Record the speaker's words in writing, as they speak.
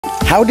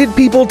How did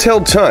people tell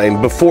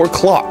time before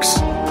clocks?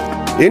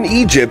 In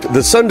Egypt,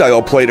 the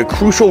sundial played a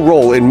crucial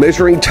role in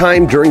measuring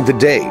time during the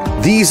day.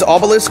 These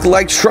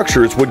obelisk-like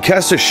structures would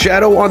cast a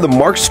shadow on the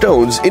marked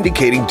stones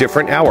indicating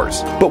different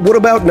hours. But what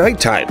about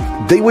nighttime?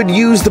 They would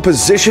use the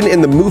position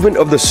and the movement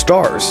of the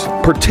stars,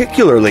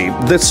 particularly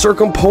the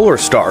circumpolar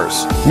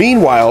stars.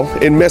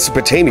 Meanwhile, in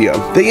Mesopotamia,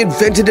 they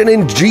invented an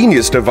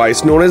ingenious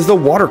device known as the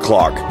water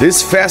clock.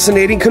 This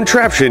fascinating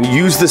contraption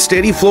used the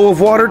steady flow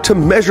of water to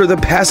measure the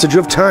passage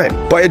of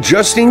time. By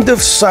adjusting the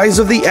size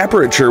of the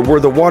aperture where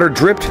the water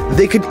dripped,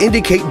 they could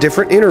indicate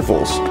different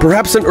intervals,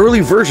 perhaps an early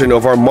version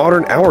of our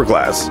modern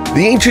hourglass.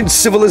 The ancient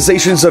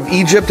civilizations of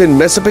Egypt and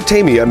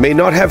Mesopotamia may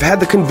not have had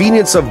the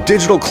convenience of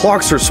digital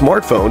clocks or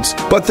smartphones,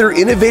 but their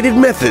innovative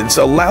methods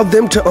allowed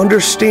them to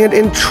understand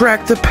and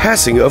track the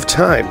passing of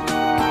time.